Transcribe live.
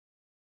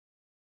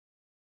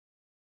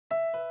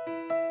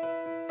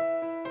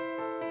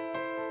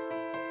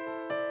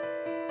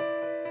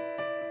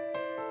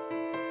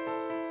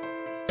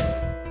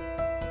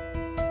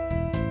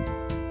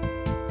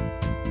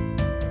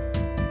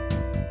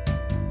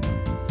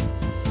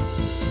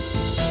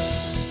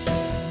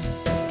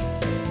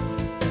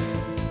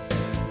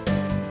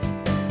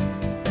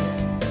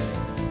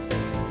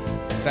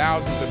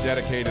thousands of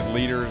dedicated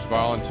leaders,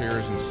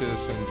 volunteers, and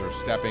citizens are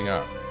stepping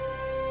up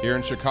here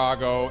in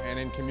Chicago and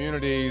in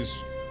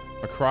communities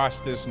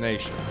across this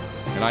nation.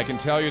 And I can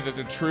tell you that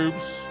the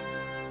troops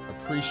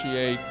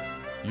appreciate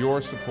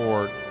your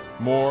support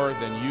more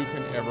than you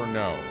can ever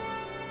know.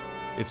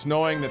 It's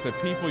knowing that the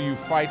people you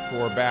fight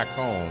for back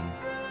home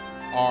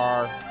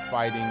are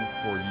fighting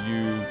for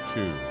you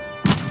too.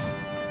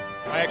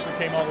 I actually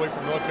came all the way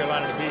from North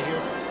Carolina to be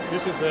here.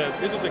 This is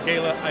a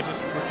gala I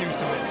just refuse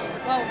to miss.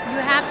 Well,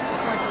 you have to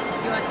support this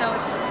USO.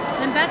 It's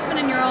an investment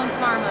in your own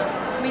karma.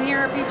 I mean, here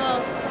are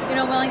people,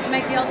 willing to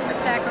make the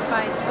ultimate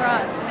sacrifice for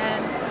us.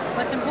 And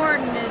what's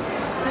important is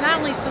to not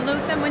only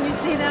salute them when you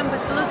see them,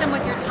 but salute them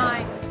with your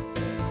time.